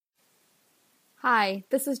Hi,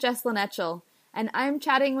 this is Jesslyn Etchell, and I'm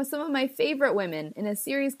chatting with some of my favorite women in a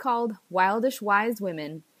series called Wildish Wise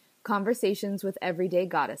Women, Conversations with Everyday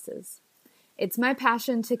Goddesses. It's my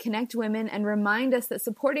passion to connect women and remind us that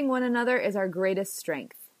supporting one another is our greatest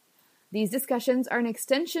strength. These discussions are an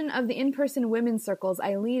extension of the in-person women's circles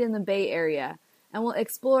I lead in the Bay Area, and will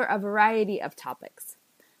explore a variety of topics.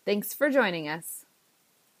 Thanks for joining us.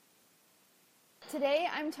 Today,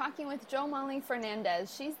 I'm talking with Jomali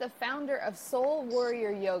Fernandez. She's the founder of Soul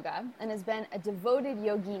Warrior Yoga and has been a devoted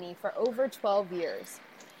yogini for over 12 years.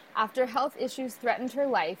 After health issues threatened her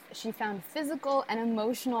life, she found physical and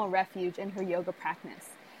emotional refuge in her yoga practice.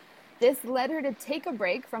 This led her to take a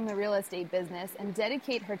break from the real estate business and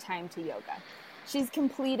dedicate her time to yoga. She's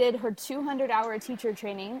completed her 200-hour teacher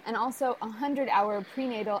training and also a 100-hour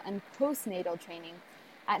prenatal and postnatal training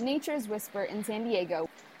at Nature's Whisper in San Diego.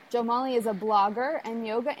 Jomali is a blogger and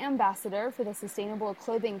yoga ambassador for the sustainable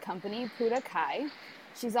clothing company Pura Kai.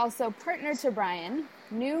 She's also partner to Brian,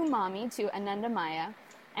 new mommy to Ananda Maya,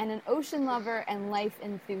 and an ocean lover and life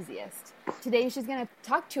enthusiast. Today she's going to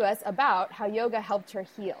talk to us about how yoga helped her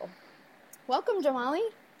heal. Welcome, Jomali.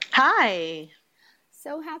 Hi.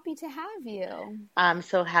 So happy to have you. I'm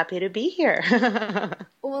so happy to be here.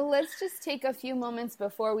 Well, let's just take a few moments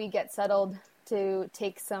before we get settled to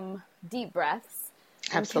take some deep breaths.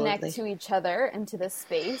 And Absolutely. Connect to each other and to this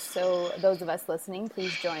space. So those of us listening,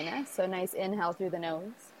 please join us. So nice inhale through the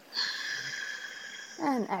nose.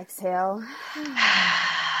 And exhale.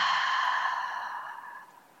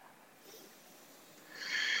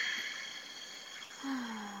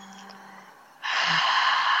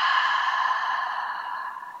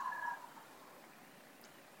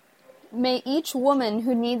 May each woman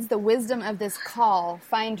who needs the wisdom of this call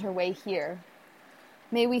find her way here.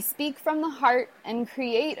 May we speak from the heart and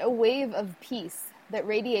create a wave of peace that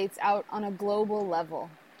radiates out on a global level.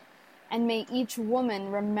 And may each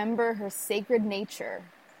woman remember her sacred nature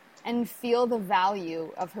and feel the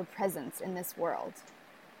value of her presence in this world.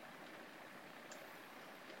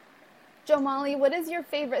 Jomali, what is your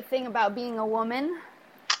favorite thing about being a woman?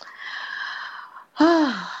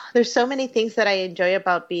 There's so many things that I enjoy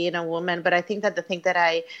about being a woman, but I think that the thing that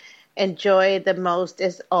I enjoy the most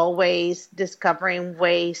is always discovering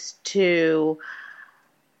ways to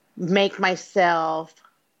make myself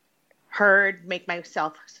heard, make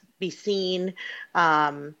myself be seen.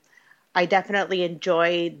 I definitely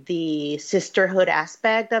enjoy the sisterhood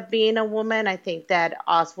aspect of being a woman. I think that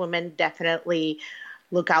us women definitely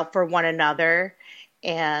look out for one another.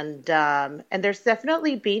 And there's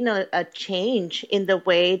definitely been a change in the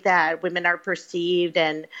way that women are perceived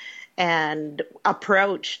and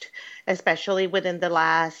approached, especially within the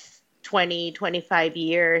last 20, 25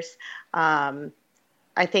 years.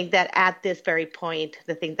 I think that at this very point,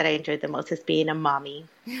 the thing that I enjoy the most is being a mommy.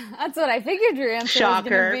 That's what I figured your answer was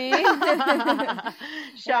going to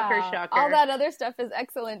be. Shocker. All that other stuff is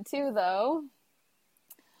excellent too, though.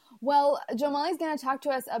 Well, Jomali's going to talk to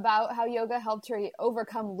us about how yoga helped her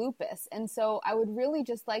overcome lupus. And so I would really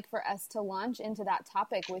just like for us to launch into that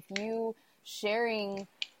topic with you sharing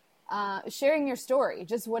your story,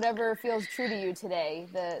 just whatever feels true to you today,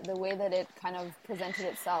 the way that it kind of presented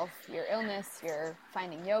itself, your illness, your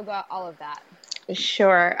finding yoga, all of that.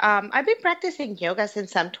 Sure. I've been practicing yoga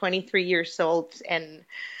since I'm 23 years old. And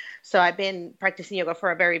so I've been practicing yoga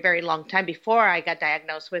for a very, very long time before I got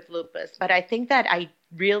diagnosed with lupus. But I think that I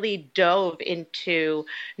really dove into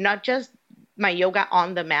not just my yoga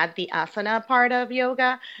on the mat, the asana part of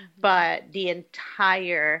yoga, but the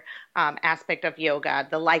entire aspect of yoga,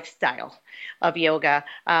 the lifestyle of yoga.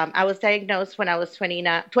 I was diagnosed when I was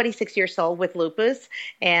 26 years old with lupus,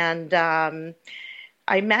 and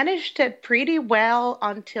I managed it pretty well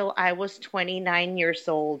until I was 29 years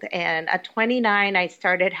old. And at 29, I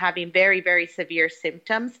started having very, very severe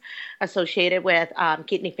symptoms associated with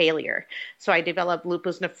kidney failure. So I developed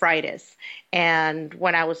lupus nephritis. And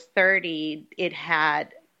when I was 30, it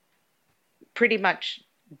had pretty much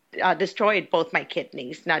destroyed both my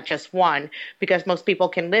kidneys, not just one, because most people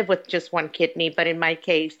can live with just one kidney. But in my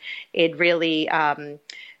case, it really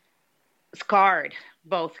scarred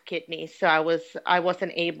both kidneys. So I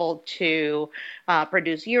wasn't able to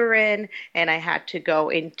produce urine, and I had to go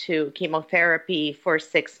into chemotherapy for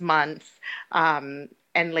 6 months, and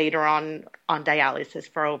later on dialysis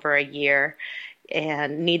for over a year.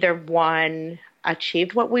 And neither one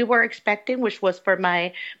achieved what we were expecting, which was for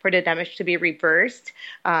the damage to be reversed.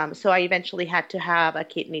 So I eventually had to have a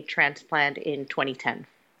kidney transplant in 2010.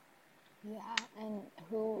 Yeah, and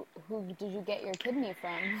who did you get your kidney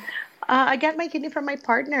from? I got my kidney from my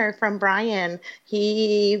partner, from Brian.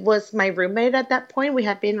 He was my roommate at that point. We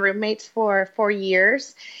had been roommates for 4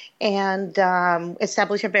 years and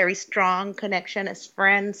established a very strong connection as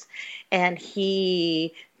friends. And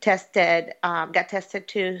he got tested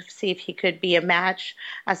to see if he could be a match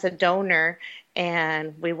as a donor.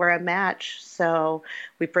 And we were a match. So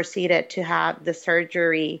we proceeded to have the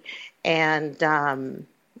surgery and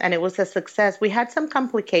and it was a success. We had some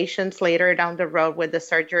complications later down the road with the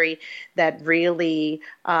surgery that really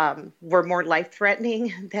were more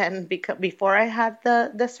life-threatening than before I had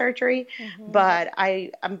the surgery. Mm-hmm. But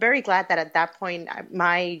I'm very glad that at that point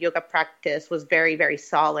my yoga practice was very, very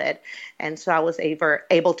solid, and so I was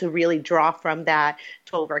able to really draw from that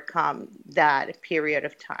to overcome that period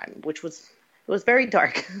of time, which was it was very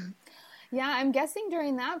dark. Yeah, I'm guessing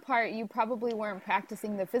during that part you probably weren't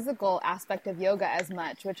practicing the physical aspect of yoga as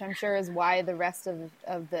much, which I'm sure is why the rest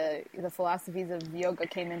of the philosophies of yoga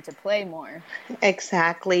came into play more.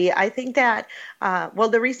 Exactly. I think that, well,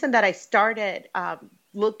 the reason that I started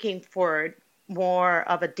looking for more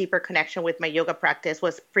of a deeper connection with my yoga practice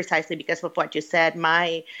was precisely because of what you said.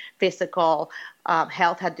 My physical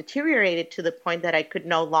health had deteriorated to the point that I could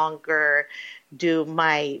no longer do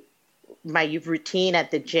my routine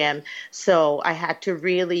at the gym. So I had to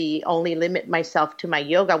really only limit myself to my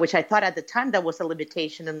yoga, which I thought at the time that was a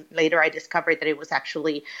limitation. And later I discovered that it was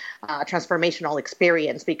actually a transformational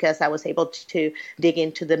experience because I was able to dig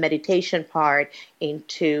into the meditation part,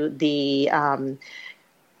 into the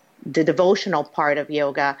devotional part of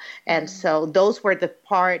yoga. And so those were the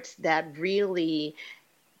parts that really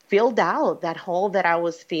filled out that hole that I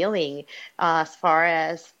was feeling, as far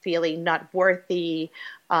as feeling not worthy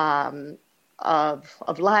of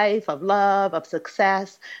life, of love, of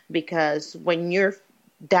success. Because when you're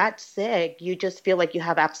that sick, you just feel like you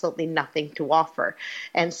have absolutely nothing to offer.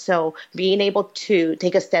 And so being able to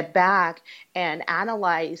take a step back and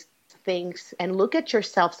analyze things and look at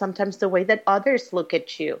yourself sometimes the way that others look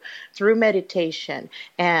at you through meditation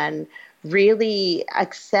and really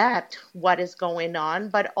accept what is going on,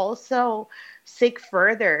 but also seek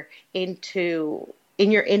further in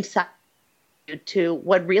your insight to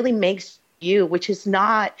what really makes you, which is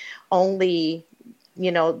not only,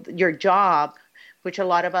 your job, which a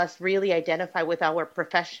lot of us really identify with our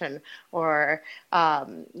profession or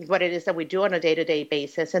what it is that we do on a day-to-day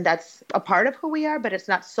basis. And that's a part of who we are, but it's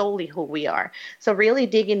not solely who we are. So really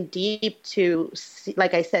digging deep to,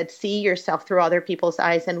 like I said, see yourself through other people's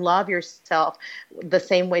eyes and love yourself the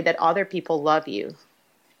same way that other people love you.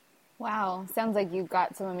 Wow, sounds like you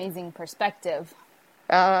got some amazing perspective.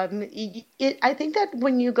 I think that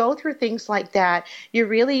when you go through things like that, you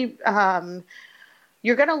really,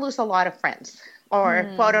 you're going to lose a lot of friends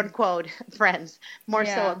or quote unquote friends, more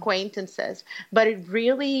so Yeah. acquaintances. But it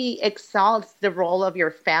really exalts the role of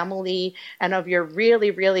your family and of your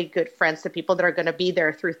really, really good friends, the people that are going to be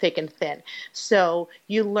there through thick and thin. So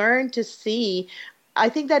you learn to see. I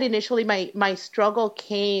think that initially my struggle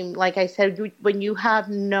came, like I said, when you have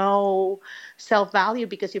no self-value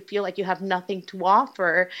because you feel like you have nothing to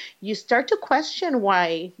offer, you start to question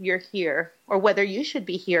why you're here or whether you should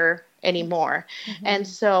be here anymore. And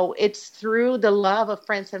so it's through the love of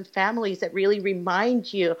friends and families that really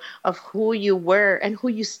remind you of who you were and who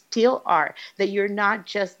you still are, that you're not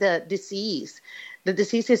just the disease. The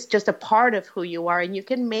disease is just a part of who you are, and you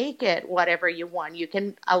can make it whatever you want. You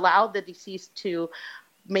can allow the disease to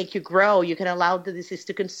make you grow. You can allow the disease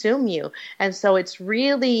to consume you. And so it's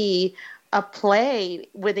really a play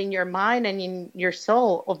within your mind and in your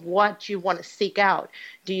soul of what you want to seek out.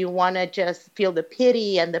 Do you want to just feel the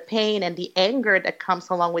pity and the pain and the anger that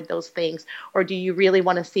comes along with those things? Or do you really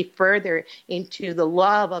want to see further into the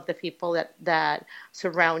love of the people that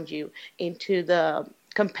surround you, into the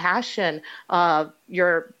compassion of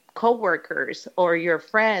your coworkers or your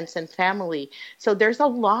friends and family? So there's a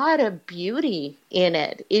lot of beauty in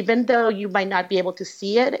it, even though you might not be able to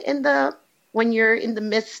see it when you're in the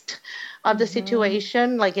midst of the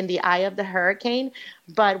situation, like in the eye of the hurricane.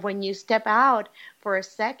 But when you step out for a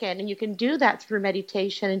second, and you can do that through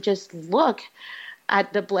meditation and just look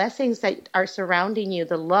at the blessings that are surrounding you,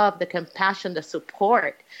 the love, the compassion, the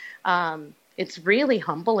support, it's really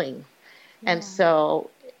humbling. And so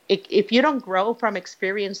if you don't grow from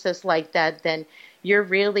experiences like that, then you're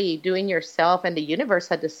really doing yourself and the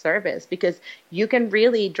universe a disservice, because you can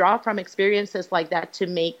really draw from experiences like that to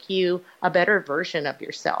make you a better version of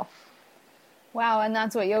yourself. Wow, and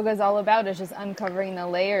that's what yoga is all about, is just uncovering the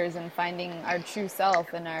layers and finding our true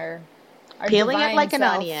self and our Peeling it divine like an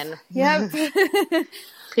self. onion. Yep.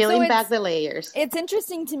 Peeling back the layers. It's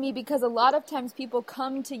interesting to me because a lot of times people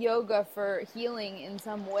come to yoga for healing in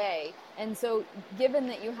some way. And so given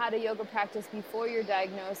that you had a yoga practice before your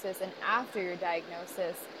diagnosis and after your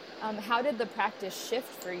diagnosis, how did the practice shift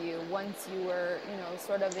for you once you were,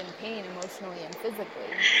 sort of in pain emotionally and physically?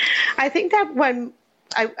 I think that when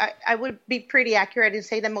I would be pretty accurate and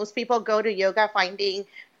say that most people go to yoga finding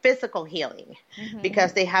physical healing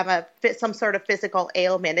because they have some sort of physical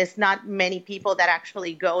ailment. It's not many people that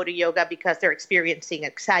actually go to yoga because they're experiencing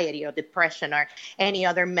anxiety or depression or any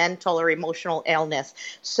other mental or emotional ailment.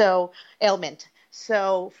 So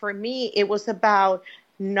for me, it was about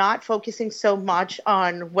not focusing so much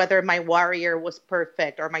on whether my warrior was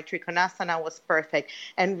perfect or my Trikonasana was perfect,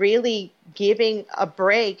 and really giving a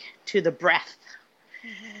break to the breath,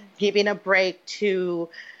 giving a break to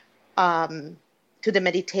the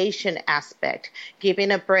meditation aspect,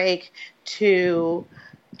 giving a break to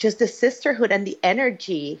just the sisterhood and the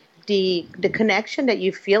energy, the connection that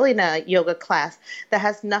you feel in a yoga class that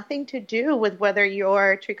has nothing to do with whether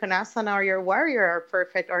your Trikonasana or your warrior are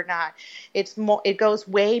perfect or not. It goes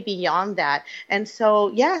way beyond that. And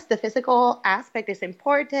so, yes, the physical aspect is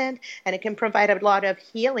important and it can provide a lot of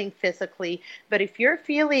healing physically. But if you're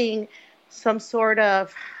feeling some sort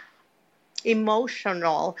of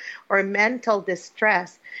emotional or mental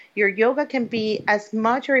distress, your yoga can be as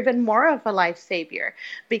much or even more of a lifesaver,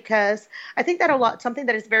 because I think that something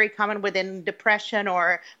that is very common within depression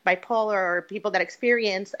or bipolar or people that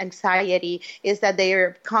experience anxiety is that they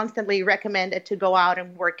are constantly recommended to go out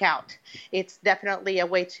and work out. It's definitely a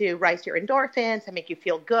way to rise your endorphins and make you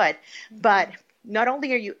feel good. But not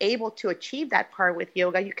only are you able to achieve that part with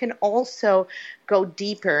yoga, you can also go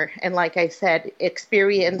deeper and, like I said,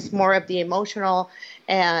 experience more of the emotional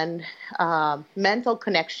and mental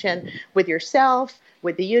connection with yourself,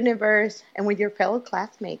 with the universe, and with your fellow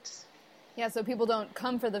classmates. Yeah, so people don't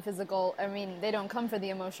come for the physical. I mean, they don't come for the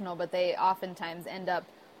emotional, but they oftentimes end up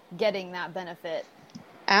getting that benefit.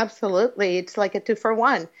 Absolutely. It's like a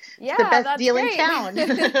 2-for-1. Yeah, it's the best that's deal great. in town.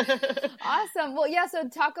 Awesome. Well, yeah, so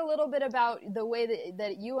talk a little bit about the way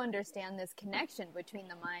that you understand this connection between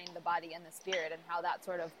the mind, the body, and the spirit, and how that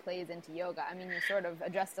sort of plays into yoga. I mean, you sort of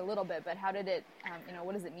addressed a little bit, but how did it,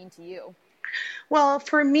 what does it mean to you? Well,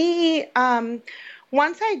 for me,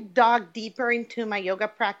 once I dug deeper into my yoga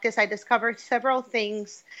practice, I discovered several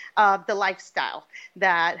things of the lifestyle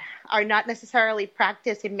that are not necessarily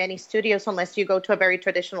practiced in many studios unless you go to a very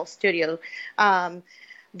traditional studio.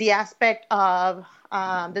 The aspect of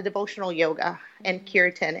the devotional yoga and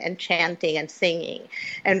kirtan and chanting and singing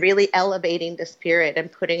and really elevating the spirit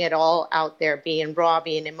and putting it all out there, being raw,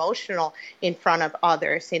 being emotional in front of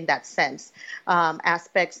others in that sense.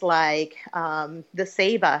 Aspects like the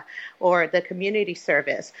seva or the community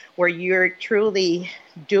service, where you're truly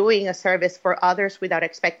doing a service for others without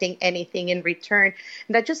expecting anything in return.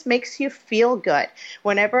 And that just makes you feel good.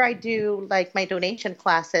 Whenever I do like my donation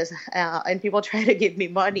classes and people try to give me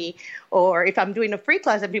money, or if I'm doing a free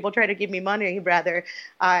class and people try to give me money, rather,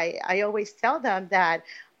 I always tell them that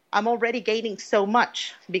I'm already gaining so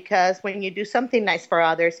much, because when you do something nice for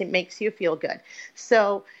others, it makes you feel good.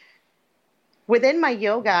 So within my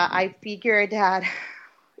yoga, I figured that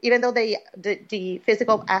even though the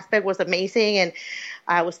physical aspect was amazing and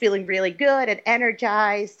I was feeling really good and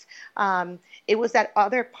energized, it was that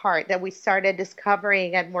other part that we started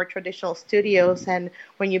discovering at more traditional studios. And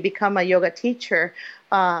when you become a yoga teacher,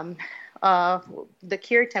 the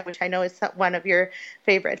kirtan, which I know is one of your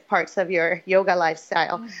favorite parts of your yoga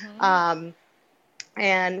lifestyle,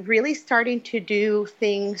 and really starting to do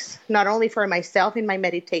things not only for myself in my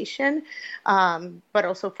meditation, but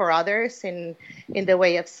also for others in the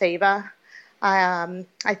way of seva.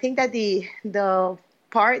 I think that the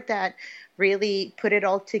part that really put it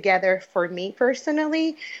all together for me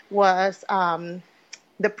personally was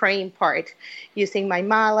the praying part, using my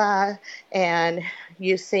mala and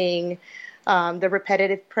using the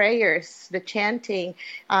repetitive prayers, the chanting,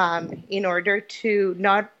 in order to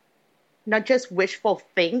not just wishful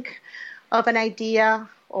think of an idea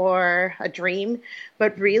or a dream,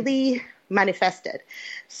 but really manifest it.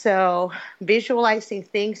 So visualizing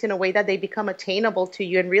things in a way that they become attainable to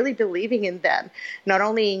you and really believing in them, not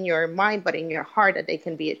only in your mind, but in your heart, that they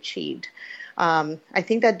can be achieved. I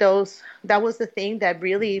think that that was the thing that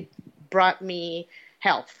really brought me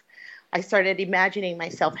health. I started imagining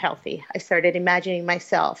myself healthy. I started imagining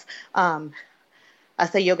myself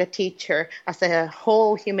as a yoga teacher, as a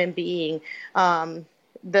whole human being.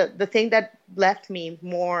 The thing that left me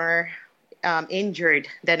more injured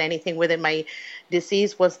than anything within my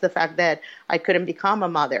disease was the fact that I couldn't become a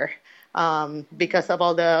mother because of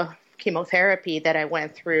all the chemotherapy that I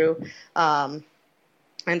went through.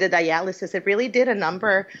 and the dialysis, it really did a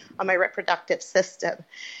number on my reproductive system.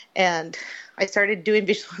 And I started doing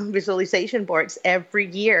visualization boards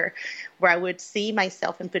every year where I would see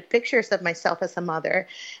myself and put pictures of myself as a mother.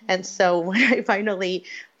 And so when I finally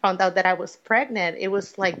found out that I was pregnant, it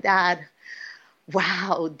was like that,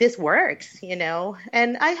 wow, this works, you know?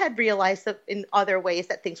 And I had realized that in other ways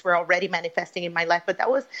that things were already manifesting in my life, but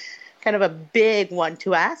that was kind of a big one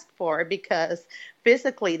to ask for because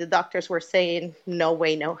physically the doctors were saying, no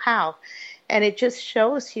way, no how. And it just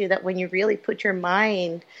shows you that when you really put your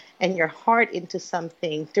mind and your heart into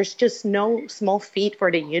something, there's just no small feat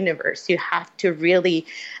for the universe. You have to really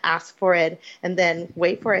ask for it and then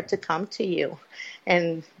wait for it to come to you.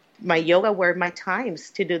 And my yoga were my times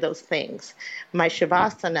to do those things. My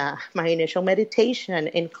Shavasana, my initial meditation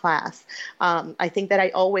in class. I think that I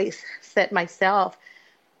always set myself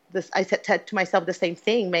I said to myself the same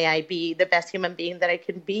thing. May I be the best human being that I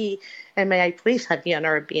can be, and may I please have the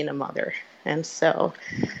honor of being a mother. And so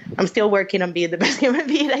I'm still working on being the best human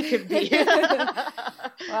being I can be.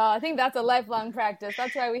 Well, I think that's a lifelong practice.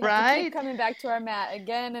 That's why we have to keep coming back to our mat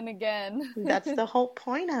again and again. That's the whole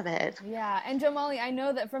point of it. Yeah. And Jamali, I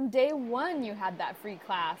know that from day one you had that free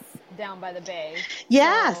class down by the bay.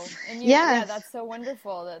 Yes. So, and yeah, that's so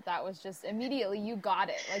wonderful that was just immediately you got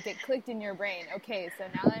it. Like it clicked in your brain. Okay, so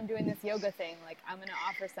now that I'm doing this yoga thing, like I'm going to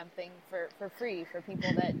offer something for free for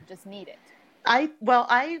people that just need it.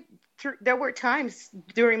 There were times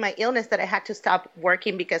during my illness that I had to stop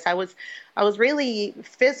working because I was really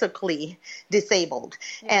physically disabled.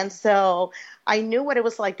 Yeah. And so I knew what it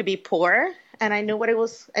was like to be poor, and I knew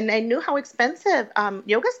and I knew how expensive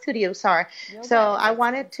yoga studios are. So I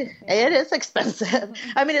wanted to, it is expensive.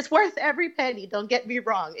 I mean, it's worth every penny. Don't get me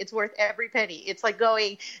wrong. It's worth every penny. It's like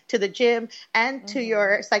going to the gym and to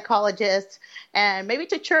your psychologist and maybe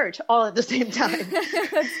to church all at the same time.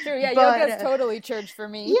 That's true. Yeah, yoga is totally church for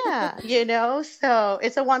me. Yeah, so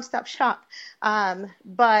it's a one-stop shop. I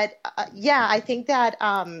think that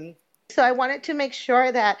so I wanted to make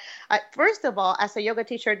sure that, first of all, as a yoga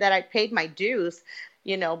teacher, that I paid my dues,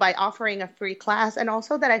 by offering a free class, and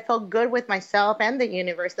also that I felt good with myself and the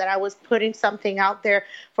universe, that I was putting something out there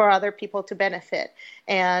for other people to benefit.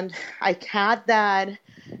 And I had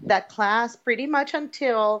that class pretty much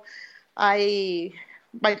until my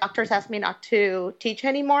doctors asked me not to teach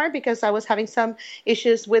anymore because I was having some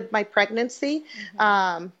issues with my pregnancy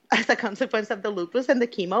as a consequence of the lupus and the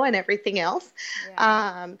chemo and everything else.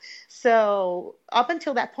 Yeah. So up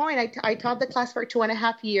until that point, I taught the class for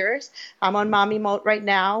 2.5 years. I'm on mommy mode right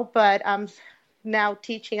now, but I'm now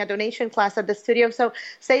teaching a donation class at the studio. So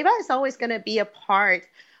Seva is always going to be a part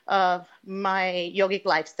of my yogic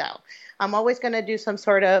lifestyle. I'm always going to do some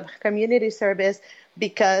sort of community service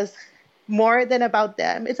because more than about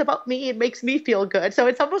them, it's about me. It makes me feel good. So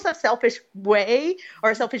it's almost a selfish way or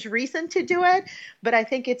a selfish reason to do it, but I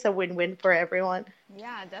think it's a win-win for everyone.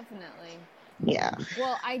 Yeah, definitely. Yeah.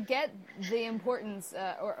 Well, I get the importance,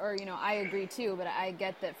 I agree too, but I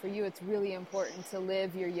get that for you, it's really important to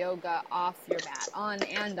live your yoga off your mat, on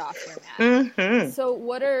and off your mat. Mm-hmm. So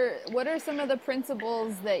what are some of the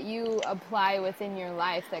principles that you apply within your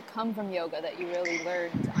life that come from yoga that you really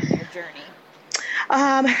learned on your journey?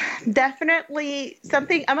 Definitely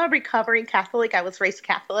something. I'm a recovering Catholic. I was raised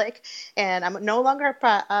Catholic, and I'm no longer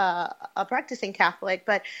a practicing Catholic,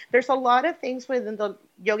 but there's a lot of things within the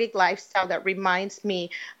yogic lifestyle that reminds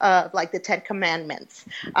me of like the 10 Commandments,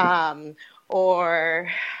 or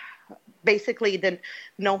basically the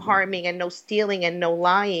no harming and no stealing and no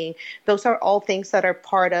lying. Those are all things that are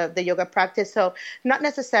part of the yoga practice. So not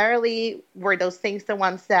necessarily were those things the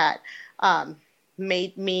ones that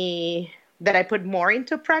made me that I put more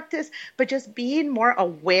into practice, but just being more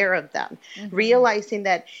aware of them, realizing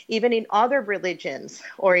that even in other religions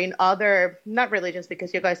or in other, not religions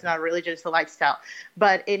because yoga is not a religion, it's a lifestyle,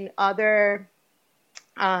 but in other,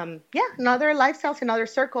 in other lifestyles, in other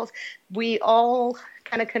circles, we all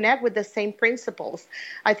kind of connect with the same principles.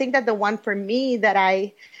 I think that the one for me that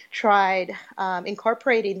I tried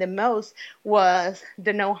incorporating the most was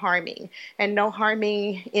the no harming, and no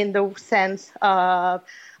harming in the sense of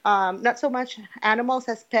not so much animals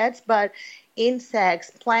as pets, but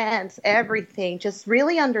insects, plants, everything, just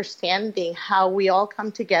really understanding how we all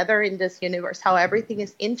come together in this universe, how everything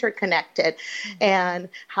is interconnected, and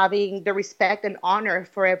having the respect and honor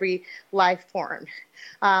for every life form.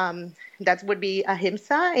 That would be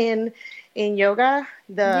ahimsa in yoga,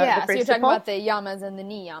 the Yeah, so you're talking about principle, the yamas and the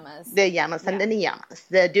niyamas. the yamas and Yeah. the niyamas,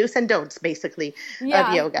 the do's and don'ts, basically, of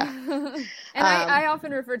Yeah. yoga. And I Um,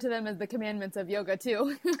 often refer to them as the commandments of yoga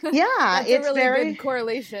too. yeah, That's a really good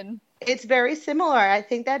correlation. it's very similar. I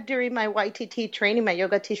think that during my YTT training, my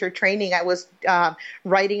yoga teacher training, I was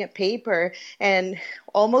writing a paper, and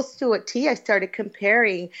almost to a T, I started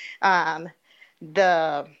comparing um,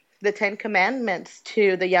 the the Ten Commandments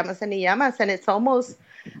to the yamas and niyamas, and it's almost,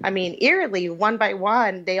 I mean, eerily, one by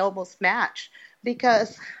one, they almost match.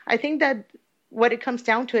 Because I think that what it comes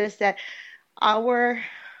down to is that our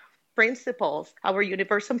principles, our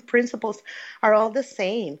universal principles, are all the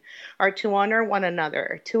same, are to honor one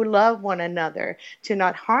another, to love one another, to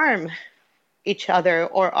not harm each other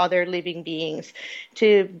or other living beings,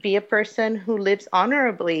 to be a person who lives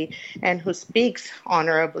honorably and who speaks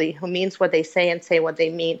honorably, who means what they say and say what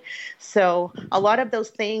they mean. So a lot of those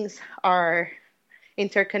things are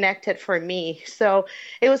interconnected for me. So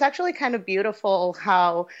it was actually kind of beautiful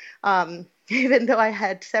how, even though I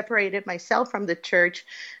had separated myself from the church,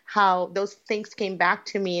 how those things came back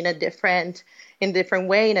to me in different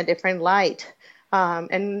way, in a different light,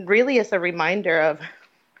 and really as a reminder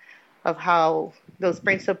of how those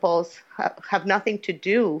principles have nothing to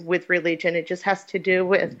do with religion. It just has to do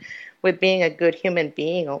with being a good human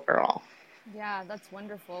being overall. Yeah, that's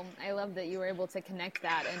wonderful. I love that you were able to connect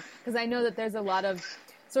that. And because I know that there's a lot of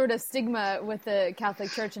sort of stigma with the Catholic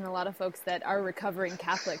Church and a lot of folks that are recovering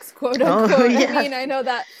Catholics, quote unquote. Oh, I yes. mean, I know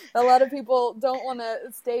that a lot of people don't want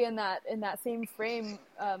to stay in that same frame,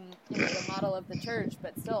 the model of the church,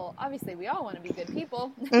 but still, obviously, we all want to be good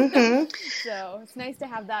people. Mm-hmm. So it's nice to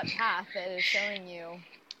have that path that is showing you.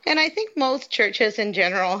 And I think most churches in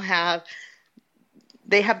general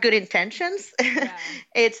they have good intentions. Yeah.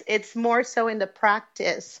 It's more so in the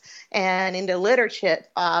practice and in the literature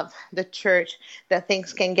of the church that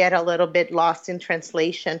things can get a little bit lost in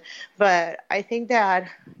translation. But I think that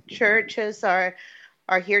churches are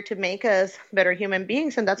here to make us better human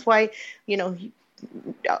beings, and that's why, you know,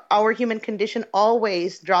 our human condition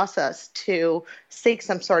always draws us to seek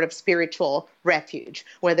some sort of spiritual refuge,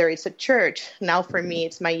 whether it's a church. Now, for me,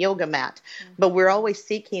 it's my yoga mat. Mm-hmm. But we're always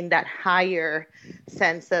seeking that higher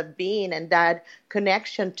sense of being and that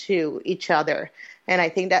connection to each other. And I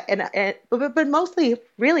think that, but mostly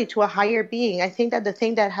really to a higher being. I think that the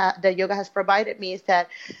thing that yoga has provided me is that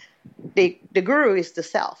the guru is the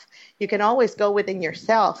self. You can always go within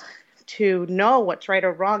yourself to know what's right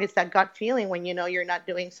or wrong. It's that gut feeling when you know you're not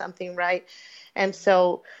doing something right. And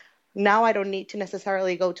so now I don't need to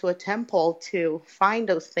necessarily go to a temple to find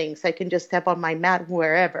those things. I can just step on my mat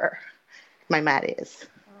wherever my mat is.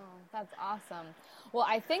 Oh, that's awesome. Well,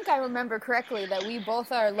 I think I remember correctly that we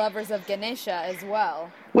both are lovers of Ganesha as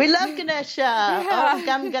well. We love Ganesha. Yeah. Om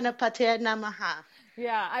Gam Ganapate Namaha.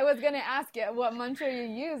 Yeah, I was gonna ask you what mantra you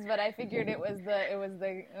use, but I figured it was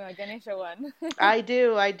the Ganesha one. I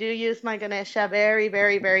do use my Ganesha very,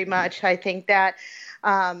 very, very much. I think that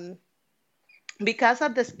because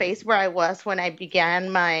of the space where I was when I began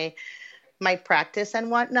my practice and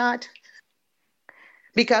whatnot,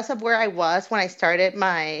 because of where I was when I started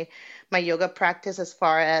my yoga practice, as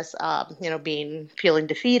far as feeling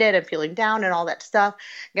defeated and feeling down and all that stuff,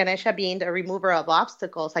 Ganesha being the remover of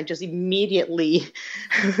obstacles, I just immediately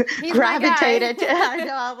gravitated to. I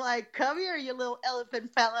know, I'm like, come here, you little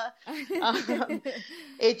elephant fella.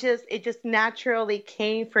 It just naturally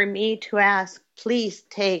came for me to ask, please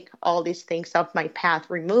take all these things off my path,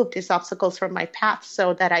 remove these obstacles from my path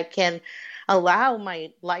so that I can allow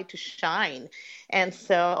my light to shine. And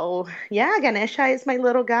so, yeah, Ganesha is my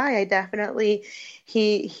little guy. I definitely,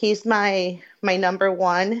 he's my number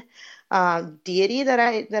one deity that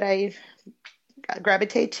I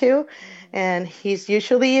gravitate to. Mm-hmm. And he's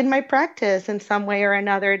usually in my practice in some way or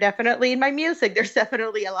another. Definitely in my music. There's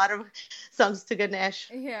definitely a lot of songs to Ganesh.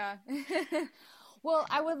 Yeah. Well,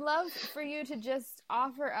 I would love for you to just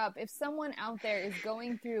offer up, if someone out there is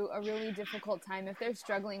going through a really difficult time, if they're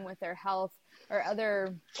struggling with their health or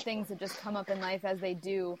other things that just come up in life as they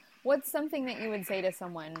do, what's something that you would say to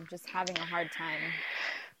someone just having a hard time?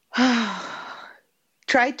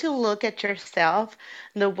 Try to look at yourself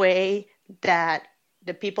the way that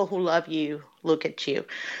the people who love you look at you.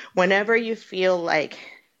 Whenever you feel like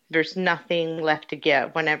there's nothing left to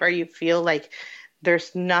give, whenever you feel like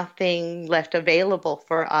there's nothing left available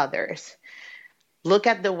for others, look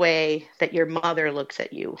at the way that your mother looks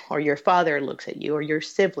at you, or your father looks at you, or your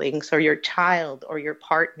siblings, or your child, or your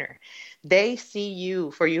partner. They see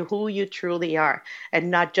you for you who you truly are,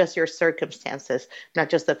 and not just your circumstances, not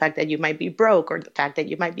just the fact that you might be broke or the fact that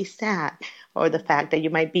you might be sad or the fact that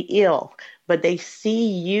you might be ill, but they see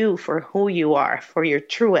you for who you are, for your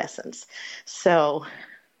true essence. So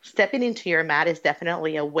stepping into your mat is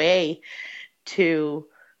definitely a way to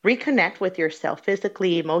reconnect with yourself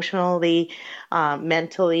physically, emotionally,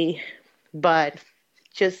 mentally, but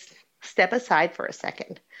just step aside for a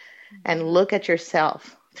second and look at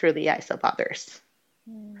yourself through the eyes of others.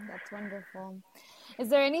 That's wonderful. Is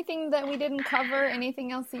there anything that we didn't cover?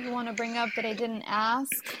 Anything else that you want to bring up that I didn't ask?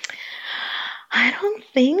 I don't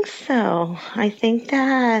think so. I think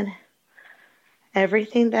that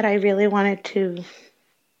everything that I really wanted to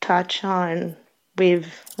touch on, we've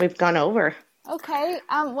gone over. Okay.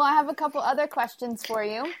 Well, I have a couple other questions for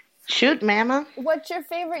you. Shoot, mama. What's your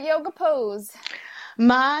favorite yoga pose?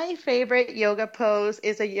 My favorite yoga pose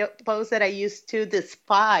is a pose that I used to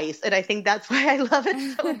despise, and I think that's why I love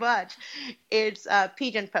it so much. It's a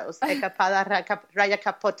pigeon pose, Ekapada Raya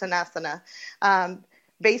Kapotanasana.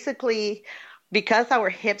 Basically, because our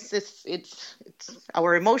hips it's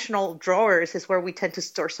our emotional drawers is where we tend to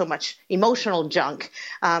store so much emotional junk.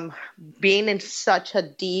 Being in such a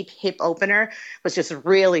deep hip opener was just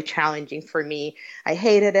really challenging for me. I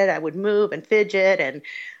hated it. I would move and fidget and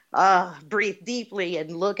breathe deeply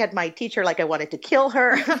and look at my teacher like I wanted to kill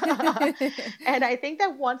her. And I think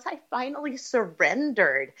that once I finally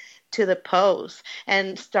surrendered to the pose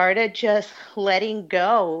and started just letting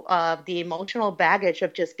go of the emotional baggage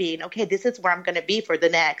of just being, okay, this is where I'm going to be for the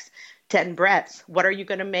next 10 breaths. What are you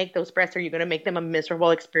going to make those breaths? Are you going to make them a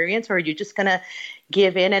miserable experience, or are you just going to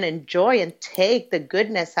give in and enjoy and take the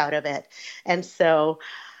goodness out of it? And so,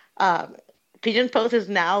 pigeon pose is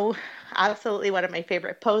now absolutely one of my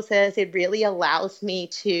favorite poses. It really allows me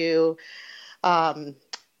to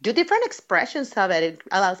do different expressions of it. It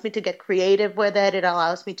allows me to get creative with it. It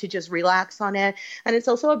allows me to just relax on it. And it's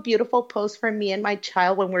also a beautiful pose for me and my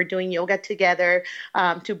child when we're doing yoga together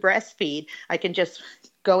to breastfeed. I can just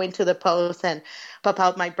go into the pose and pop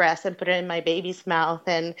out my breast and put it in my baby's mouth,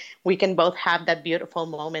 and we can both have that beautiful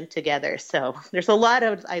moment together. So there's a lot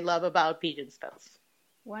of I love about pigeon pose.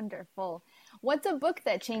 Wonderful. What's a book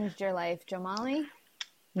that changed your life, Jomali?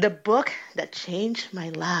 The book that changed my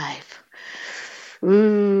life.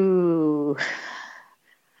 Ooh.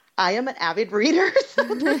 I am an avid reader, so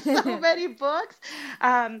there's so many books.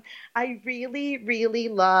 I really, really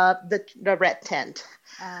love the Red Tent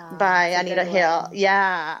by Anita Hill.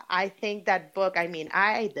 Yeah, I think that book. I mean,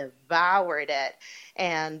 I devoured it,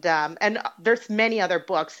 and there's many other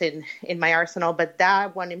books in my arsenal, but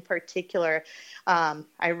that one in particular,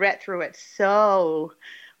 I read through it so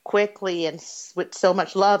quickly and with so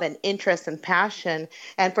much love and interest and passion.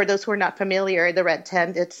 And for those who are not familiar, the Red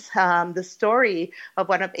Tent, it's the story of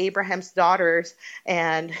one of Abraham's daughters.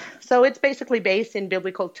 And so it's basically based in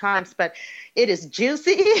biblical times, but it is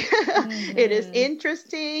juicy. It is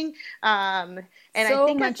interesting. And so I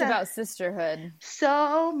think much about sisterhood.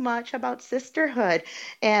 So much about sisterhood.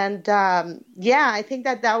 And yeah, I think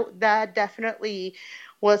that definitely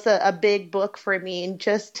was a big book for me, and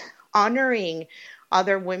just honoring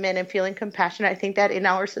other women and feeling compassion. I think that in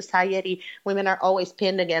our society, women are always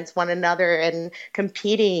pinned against one another and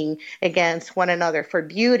competing against one another for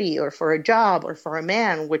beauty or for a job or for a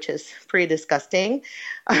man, which is pretty disgusting.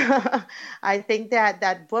 I think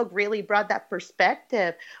that book really brought that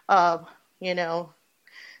perspective of,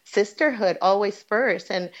 sisterhood always first,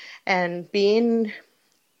 and being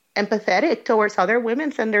empathetic towards other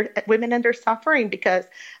women and their suffering, because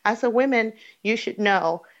as a woman, you should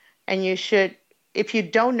know, and you should, if you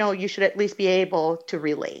don't know, you should at least be able to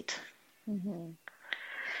relate. Mm-hmm.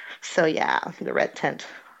 So yeah, the Red Tent.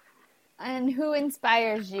 And who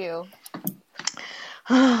inspires you?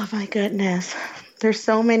 Oh my goodness. There's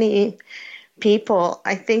so many people.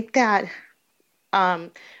 I think that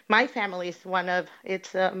my family is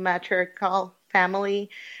it's a matriarchal family.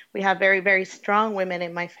 We have very, very strong women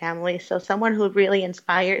in my family. So someone who really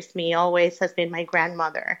inspires me always has been my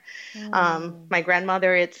grandmother. My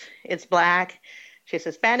grandmother, it's Black. She's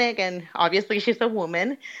Hispanic, and obviously she's a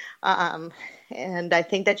woman. And I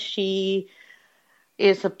think that she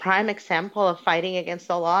is a prime example of fighting against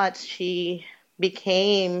the odds. She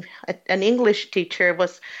became an English teacher,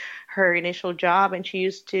 was her initial job, and she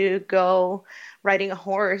used to go riding a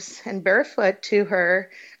horse and barefoot to her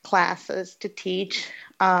classes to teach.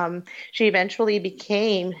 She eventually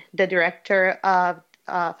became the director of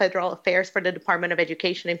federal affairs for the Department of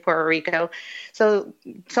Education in Puerto Rico. So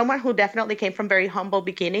someone who definitely came from very humble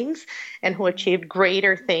beginnings and who achieved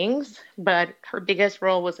greater things, but her biggest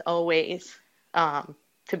role was always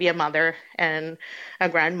to be a mother and a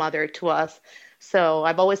grandmother to us. So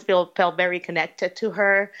I've always felt very connected to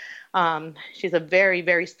her. She's a very,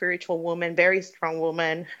 very spiritual woman, very strong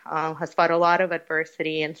woman, has fought a lot of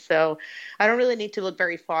adversity. And so I don't really need to look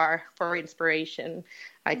very far for inspiration.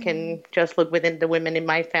 I can just look within the women in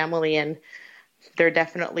my family, and they're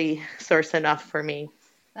definitely source enough for me.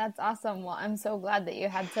 That's awesome. Well, I'm so glad that you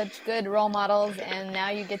had such good role models, and now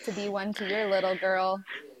you get to be one to your little girl.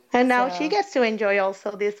 And now she So gets to enjoy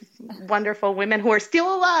also these wonderful women who are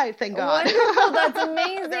still alive, thank God. wonderful. That's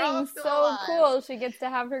They're all amazing. still So alive. cool. She gets to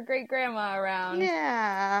have her great grandma around.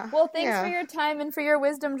 Yeah. Well, thanks for Yeah. your time and for your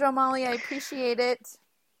wisdom, Jo Molly. I appreciate it.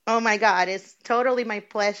 Oh my God, it's totally my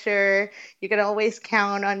pleasure. You can always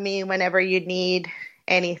count on me whenever you need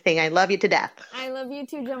anything. I love you to death. I love you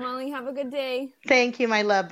too, Jo Molly. Have a good day. Thank you, my love.